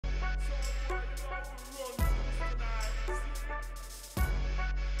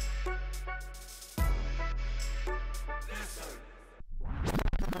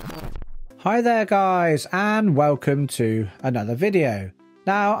Hi there guys, and welcome to another video.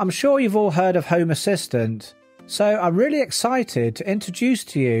 Now, I'm sure you've all heard of Home Assistant, so I'm really excited to introduce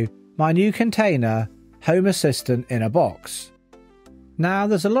to you my new container, Home Assistant in a Box. Now,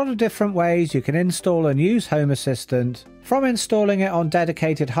 there's a lot of different ways you can install and use Home Assistant, from installing it on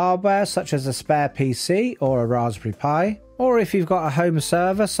dedicated hardware such as a spare PC or a Raspberry Pi, or if you've got a home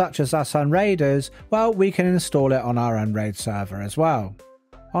server such as us Unraiders, well, we can install it on our Unraid server as well.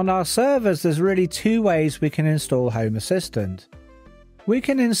 On our servers, there's really two ways we can install Home Assistant. We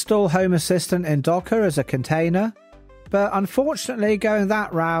can install Home Assistant in Docker as a container, but unfortunately going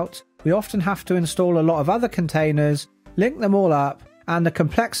that route, we often have to install a lot of other containers, link them all up, and the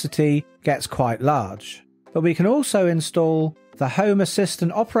complexity gets quite large. But we can also install the Home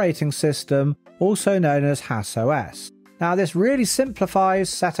Assistant operating system, also known as HASOS. Now this really simplifies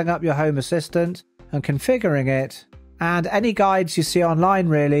setting up your Home Assistant and configuring it, and any guides you see online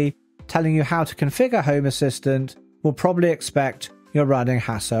really telling you how to configure Home Assistant will probably expect you're running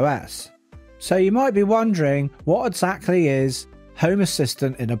HASOS. So you might be wondering, what exactly is Home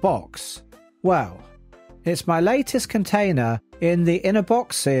Assistant in a Box? Well, it's my latest container in the In a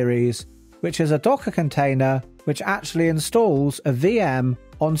Box series, which is a Docker container which actually installs a VM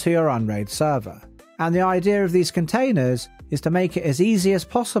onto your Unraid server. And the idea of these containers is to make it as easy as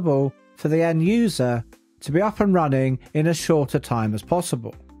possible for the end user to be up and running in as short a time as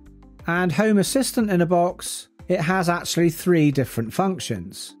possible. And Home Assistant in a Box, it has actually three different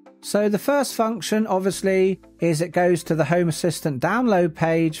functions. So the first function obviously is it goes to the Home Assistant download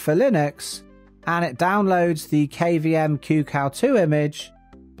page for Linux, and it downloads the KVM QCOW2 image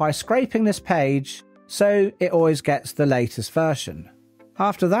by scraping this page, so it always gets the latest version.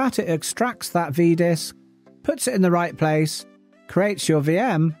 After that, it extracts that VDisk, puts it in the right place, creates your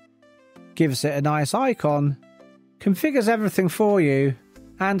VM, gives it a nice icon, configures everything for you,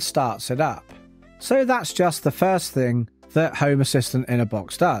 and starts it up. So that's just the first thing that Home Assistant in a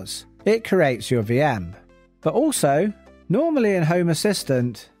Box does. It creates your VM. But also, normally in Home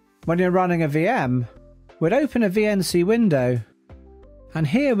Assistant, when you're running a VM, we'd open a VNC window, and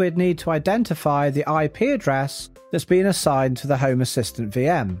here we'd need to identify the IP address that's been assigned to the Home Assistant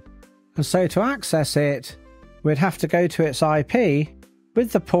VM. And so to access it, we'd have to go to its IP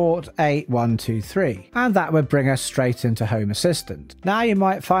with the port 8123, and that would bring us straight into Home Assistant. Now you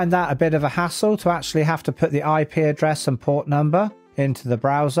might find that a bit of a hassle to actually have to put the IP address and port number into the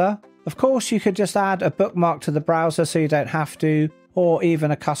browser. Of course, you could just add a bookmark to the browser so you don't have to, or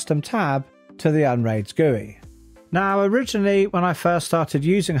even a custom tab to the Unraid's GUI. Now originally, when I first started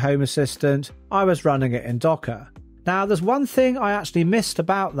using Home Assistant, I was running it in Docker. Now there's one thing I actually missed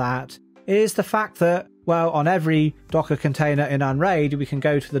about that, is the fact that, well, on every Docker container in Unraid, we can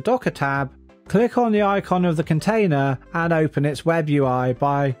go to the Docker tab, click on the icon of the container, and open its web UI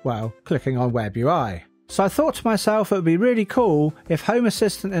by, well, clicking on web UI. So I thought to myself it would be really cool if Home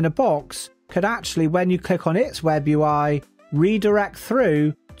Assistant in a Box could actually, when you click on its web UI, redirect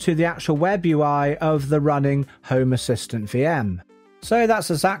through to the actual web UI of the running Home Assistant VM. So that's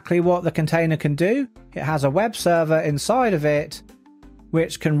exactly what the container can do. It has a web server inside of it,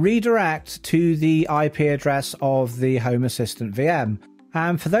 which can redirect to the IP address of the Home Assistant VM.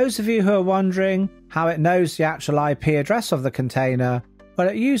 And for those of you who are wondering how it knows the actual IP address of the container, well,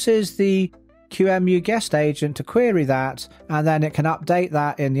 it uses the QEMU guest agent to query that, and then it can update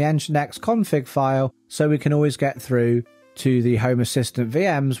that in the nginx config file, so we can always get through to the Home Assistant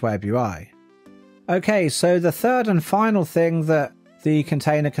VM's web UI. Okay, so the third and final thing that the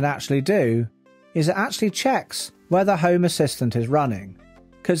container can actually do is it actually checks whether Home Assistant is running.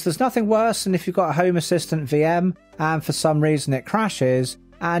 Because there's nothing worse than if you've got a Home Assistant VM and for some reason it crashes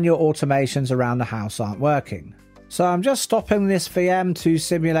and your automations around the house aren't working. So I'm just stopping this VM to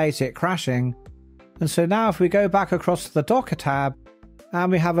simulate it crashing. And so now if we go back across to the Docker tab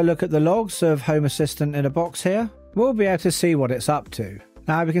and we have a look at the logs of Home Assistant in a Box here, we'll be able to see what it's up to.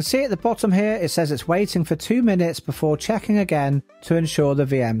 Now we can see at the bottom here it says it's waiting for 2 minutes before checking again to ensure the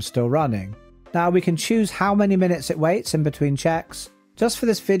VM's still running. Now we can choose how many minutes it waits in between checks. Just for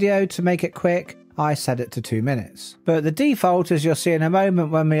this video, to make it quick, I set it to 2 minutes. But the default, as you'll see in a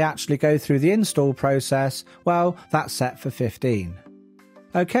moment when we actually go through the install process, well, that's set for 15.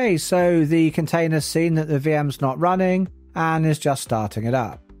 Okay, so the container's seen that the VM's not running and is just starting it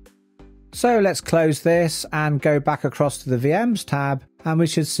up. So let's close this and go back across to the VMs tab, and we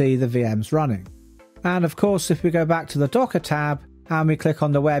should see the VMs running. And of course, if we go back to the Docker tab and we click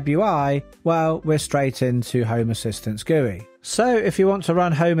on the web UI, well, we're straight into Home Assistant's GUI. So if you want to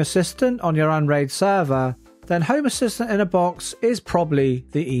run Home Assistant on your Unraid server, then Home Assistant in a Box is probably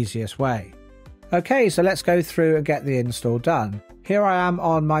the easiest way. Okay, so let's go through and get the install done. here I am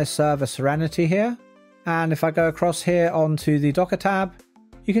on my server Serenity here, and if I go across here onto the Docker tab,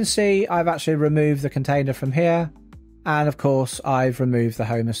 you can see I've actually removed the container from here, and of course I've removed the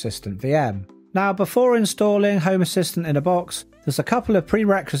Home Assistant VM. Now before installing Home Assistant in a box, there's a couple of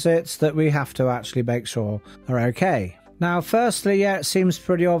prerequisites that we have to actually make sure are okay. Now firstly, yeah, it seems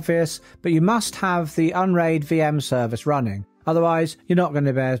pretty obvious, but you must have the Unraid VM service running, otherwise you're not going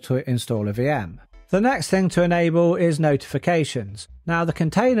to be able to install a VM. The next thing to enable is notifications. Now the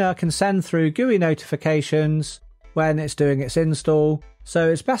container can send through GUI notifications when it's doing its install, so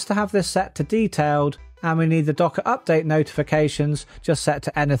it's best to have this set to detailed, and we need the Docker update notifications just set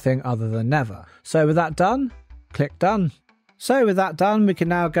to anything other than never. So with that done, click done. So with that done, we can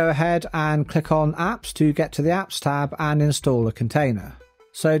now go ahead and click on apps to get to the apps tab and install a container.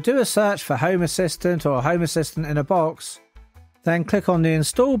 So do a search for Home Assistant or Home Assistant in a box, then click on the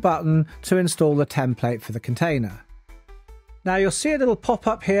install button to install the template for the container. Now you'll see a little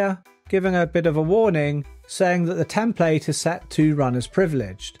pop-up here giving a bit of a warning saying that the template is set to run as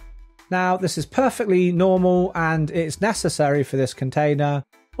privileged. Now this is perfectly normal and it's necessary for this container,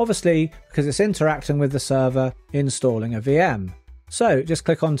 obviously because it's interacting with the server installing a VM. So just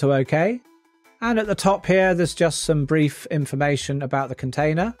click onto OK, and at the top here there's just some brief information about the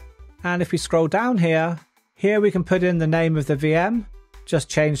container, and if we scroll down here we can put in the name of the VM. Just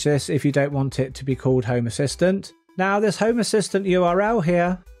change this if you don't want it to be called Home Assistant. Now this Home Assistant URL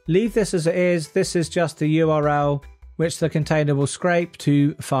here, leave this as it is. This is just the URL which the container will scrape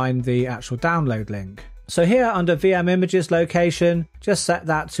to find the actual download link. So here under VM images location, just set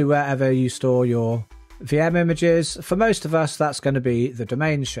that to wherever you store your VM images. For most of us, that's going to be the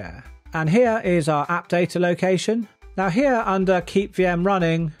domain share. And here is our app data location. Now here under keep VM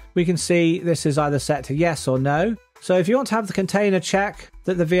running, we can see this is either set to yes or no. So if you want to have the container check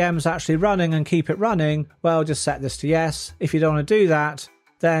that the VM is actually running and keep it running, well, just set this to yes. If you don't want to do that,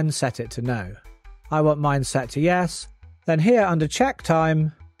 then set it to no. I want mine set to yes. Then here under check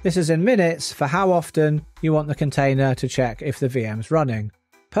time, this is in minutes for how often you want the container to check if the VM's running.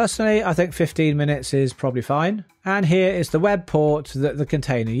 Personally, I think 15 minutes is probably fine. And here is the web port that the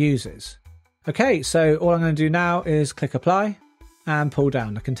container uses. Okay, so all I'm going to do now is click apply and pull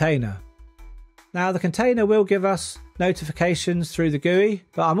down the container. Now the container will give us notifications through the GUI,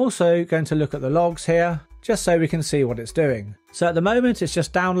 but I'm also going to look at the logs here just so we can see what it's doing. So at the moment it's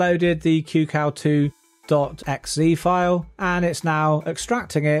just downloaded the qcal2.xz file and it's now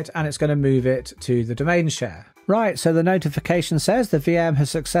extracting it and it's going to move it to the domain share. Right, so the notification says the VM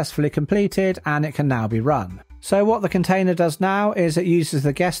has successfully completed and it can now be run. So what the container does now is it uses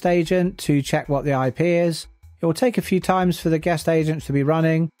the guest agent to check what the IP is. It will take a few times for the guest agent to be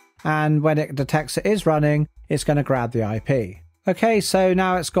running, and when it detects it is running, it's going to grab the IP. Okay, so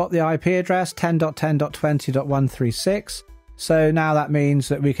now it's got the IP address 10.10.20.136. So now that means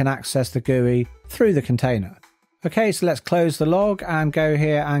that we can access the GUI through the container. Okay, so let's close the log and go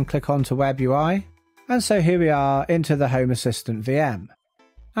here and click onto Web UI. And so here we are into the Home Assistant VM.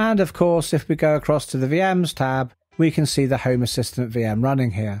 And of course, if we go across to the VMs tab, we can see the Home Assistant VM running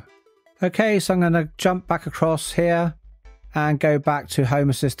here. Okay, so I'm going to jump back across here and go back to Home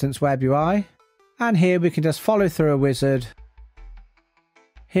Assistant's Web UI. And here we can just follow through a wizard.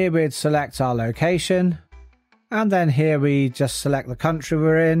 Here we'd select our location. And then here we just select the country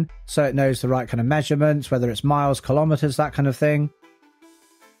we're in, so it knows the right kind of measurements, whether it's miles, kilometers, that kind of thing.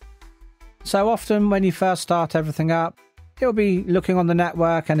 So often when you first start everything up, it'll be looking on the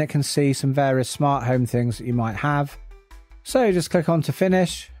network and it can see some various smart home things that you might have. So just click on to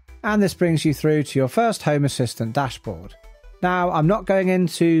finish, and this brings you through to your first Home Assistant dashboard. Now, I'm not going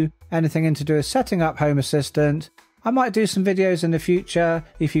into anything to do with setting up Home Assistant. I might do some videos in the future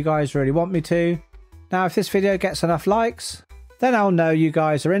if you guys really want me to. Now, if this video gets enough likes, then I'll know you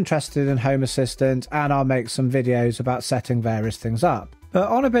guys are interested in Home Assistant and I'll make some videos about setting various things up. But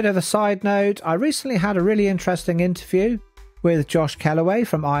on a bit of a side note, I recently had a really interesting interview with Josh Kellaway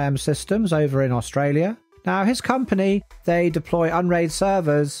from IM Systems over in Australia. Now, his company, they deploy Unraid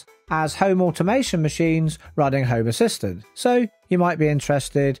servers as home automation machines running Home Assistant. So you might be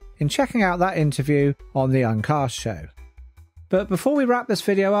interested in checking out that interview on the Uncast show. But before we wrap this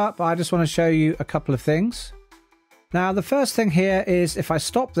video up, I just want to show you a couple of things. Now, the first thing here is if I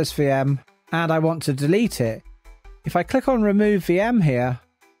stop this VM and I want to delete it, if I click on Remove VM here,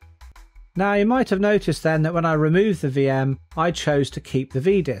 now you might have noticed then that when I removed the VM, I chose to keep the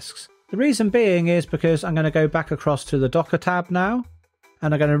vdisks. The reason being is because I'm going to go back across to the Docker tab now,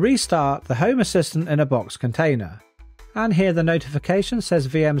 and I'm going to restart the Home Assistant in a box container. And here the notification says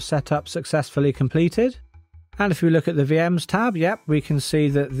VM setup successfully completed. And if we look at the VMs tab, yep, we can see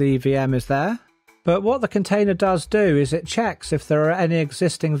that the VM is there. But what the container does do is it checks if there are any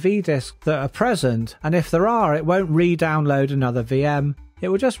existing vdisks that are present, and if there are, it won't re-download another VM. It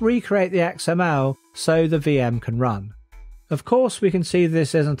will just recreate the XML so the VM can run. Of course, we can see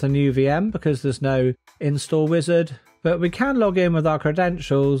this isn't a new VM because there's no install wizard, but we can log in with our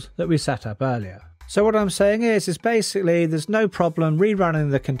credentials that we set up earlier. So what I'm saying is basically there's no problem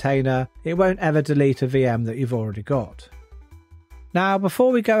rerunning the container. It won't ever delete a VM that you've already got. Now,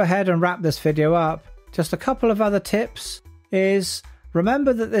 before we go ahead and wrap this video up, just a couple of other tips is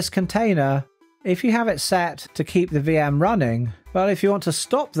remember that this container, if you have it set to keep the VM running, well, if you want to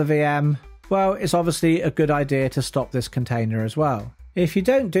stop the VM, well, it's obviously a good idea to stop this container as well. If you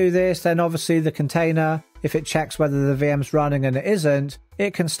don't do this, then obviously the container, if it checks whether the VM's running and it isn't,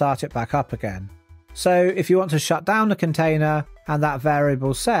 it can start it back up again. So if you want to shut down the container and that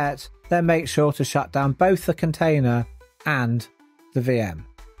variable set, then make sure to shut down both the container and the VM.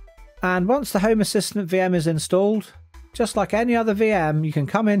 And once the Home Assistant VM is installed, just like any other VM, you can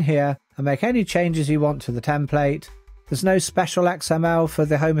come in here and make any changes you want to the template. There's no special XML for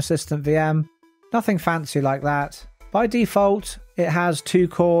the Home Assistant VM, nothing fancy like that. By default, it has 2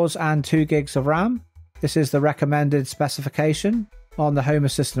 cores and 2 gigs of RAM. This is the recommended specification on the Home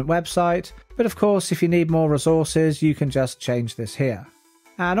Assistant website, but of course if you need more resources you can just change this here.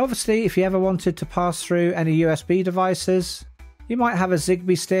 And obviously if you ever wanted to pass through any USB devices, you might have a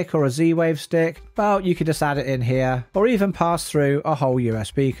Zigbee stick or a Z-Wave stick, well, you could just add it in here, or even pass through a whole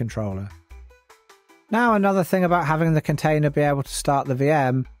USB controller. Now, another thing about having the container be able to start the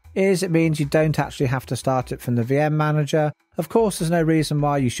VM is it means you don't actually have to start it from the VM manager. Of course, there's no reason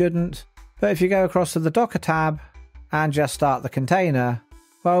why you shouldn't, but if you go across to the Docker tab and just start the container,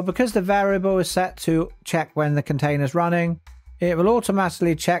 well, because the variable is set to check when the container is running, it will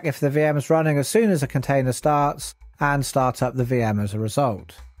automatically check if the VM is running as soon as the container starts and start up the VM as a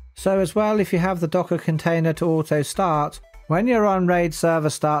result. So as well, if you have the Docker container to auto start, when your Unraid server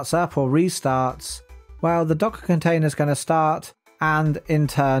starts up or restarts, well, the Docker container is going to start, and in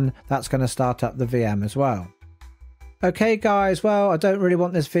turn that's going to start up the VM as well. Okay guys, well, I don't really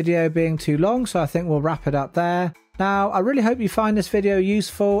want this video being too long, so I think we'll wrap it up there. Now, I really hope you find this video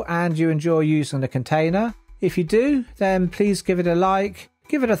useful and you enjoy using the container. If you do, then please give it a like,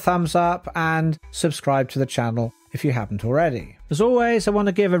 give it a thumbs up, and subscribe to the channel if you haven't already. As always, I want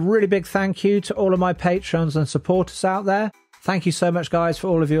to give a really big thank you to all of my patrons and supporters out there. Thank you so much guys for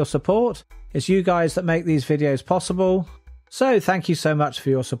all of your support. It's you guys that make these videos possible. So thank you so much for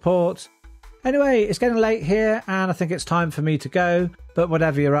your support. Anyway, it's getting late here and I think it's time for me to go, but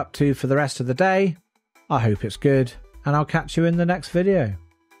whatever you're up to for the rest of the day, I hope it's good, and I'll catch you in the next video.